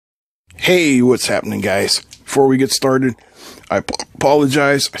Hey, what's happening, guys? Before we get started, I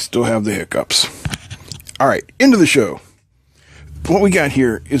apologize. I still have the hiccups. All right, into the show. What we got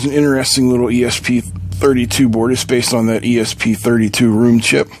here is an interesting little ESP32 board. It's based on that ESP32 room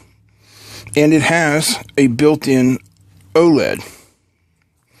chip. And it has a built-in OLED.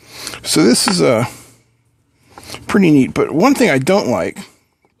 So this is pretty neat. But one thing I don't like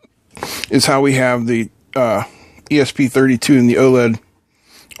is how we have the ESP32 and the OLED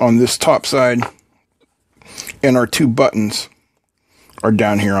on this top side, and our two buttons are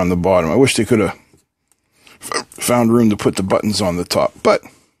down here on the bottom. I wish they could have found room to put the buttons on the top, but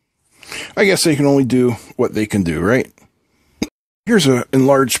I guess they can only do what they can do, right? Here's an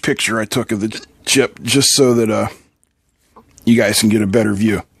enlarged picture I took of the chip just so that you guys can get a better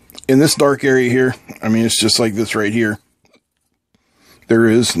view. In this dark area here, I mean, it's just like this right here. There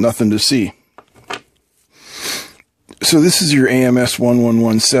is nothing to see. So this is your AMS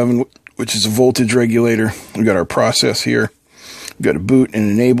 1117, which is a voltage regulator. We've got our process here. We've got a boot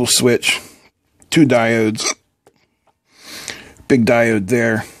and enable switch, two diodes, big diode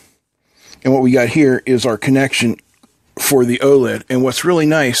there. And what we got here is our connection for the OLED. And what's really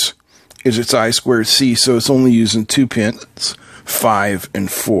nice is it's I2C, so it's only using 2 pins, 5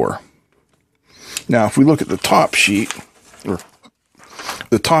 and 4. Now, if we look at the top sheet, or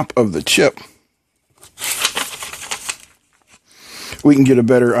the top of the chip, we can get a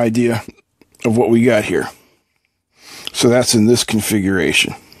better idea of what we got here. So that's in this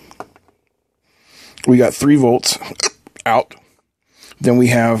configuration. We got 3 volts out. Then we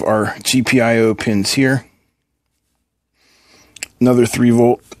have our GPIO pins here. Another 3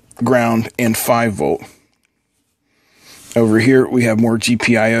 volt ground and 5 volt. Over here we have more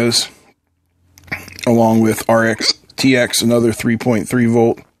GPIOs along with RX, TX, another 3.3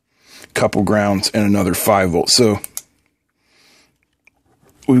 volt, couple grounds, and another 5 volt. So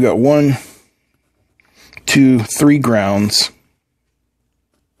we've got 1, 2, 3 grounds,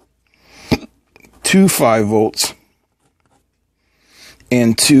 2 5 volts,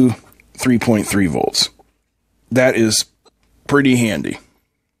 and 2 3.3 volts. That is pretty handy.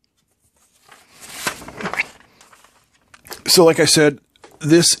 So like I said,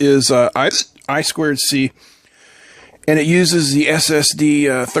 this is I2C, and it uses the SSD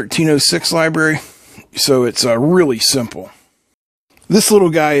 1306 library, so it's really simple. This little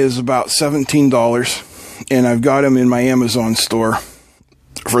guy is about $17, and I've got him in my Amazon store.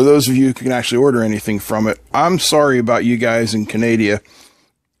 For those of you who can actually order anything from it, I'm sorry about you guys in Canada.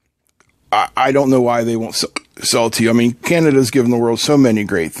 I don't know why they won't sell it to you. I mean, Canada's given the world so many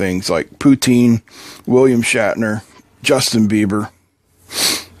great things, like Poutine, William Shatner, Justin Bieber,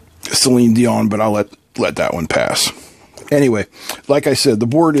 Celine Dion, but I'll let that one pass. Anyway, like I said, the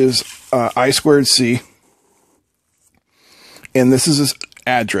board is I2C. And this is his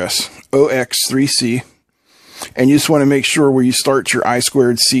address, OX3C. And you just want to make sure where you start your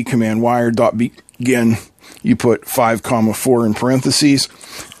I2C command, wire.begin, you put 5, 4 in parentheses.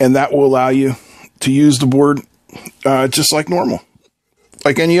 And that will allow you to use the board just like normal,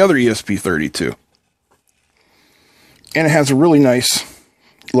 like any other ESP32. And it has a really nice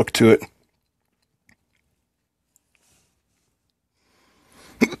look to it.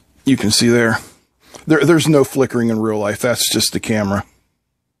 You can see there. There's no flickering in real life. That's just the camera.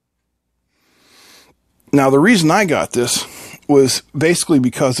 Now, the reason I got this was basically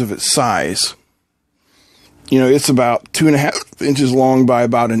because of its size. You know, it's about 2.5 inches long by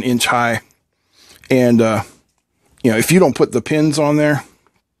about 1 inch high. And, you know, if you don't put the pins on there,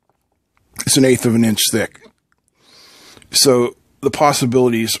 it's 1/8 of an inch thick. So the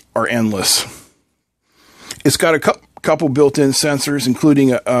possibilities are endless. It's got a couple built-in sensors,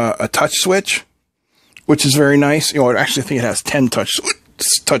 including a touch switch, which is very nice. You know, actually, I think it has 10 touch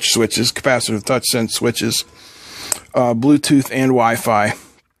switches, capacitive touch sense switches, Bluetooth and Wi-Fi.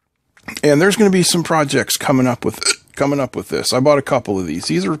 And there's going to be some projects coming up with this. I bought a couple of these.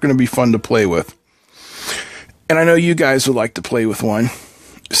 These are going to be fun to play with. And I know you guys would like to play with one.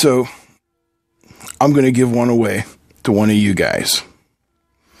 So I'm going to give one away to one of you guys.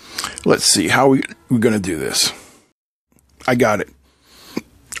 Let's see how we're going to do this. I got it.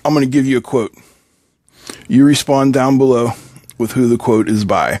 I'm going to give you a quote. You respond down below with who the quote is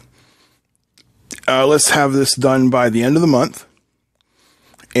by. Let's have this done by the end of the month.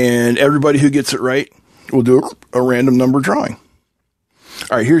 And everybody who gets it right, we'll do a random number drawing.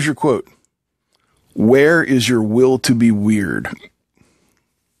 All right, here's your quote. Where is your will to be weird?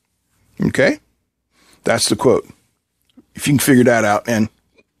 Okay? That's the quote. If you can figure that out, and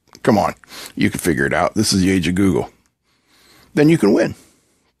come on, you can figure it out. This is the age of Google. Then you can win.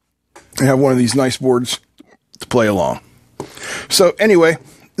 And have one of these nice boards to play along. So anyway,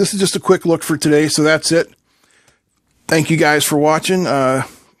 this is just a quick look for today. So that's it. Thank you guys for watching.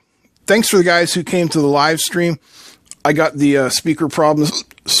 Thanks for the guys who came to the live stream. I got the speaker problems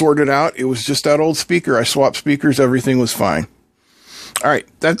sorted out. It was just that old speaker. I swapped speakers. Everything was fine. All right.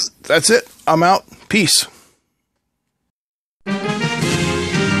 That's it. I'm out. Peace.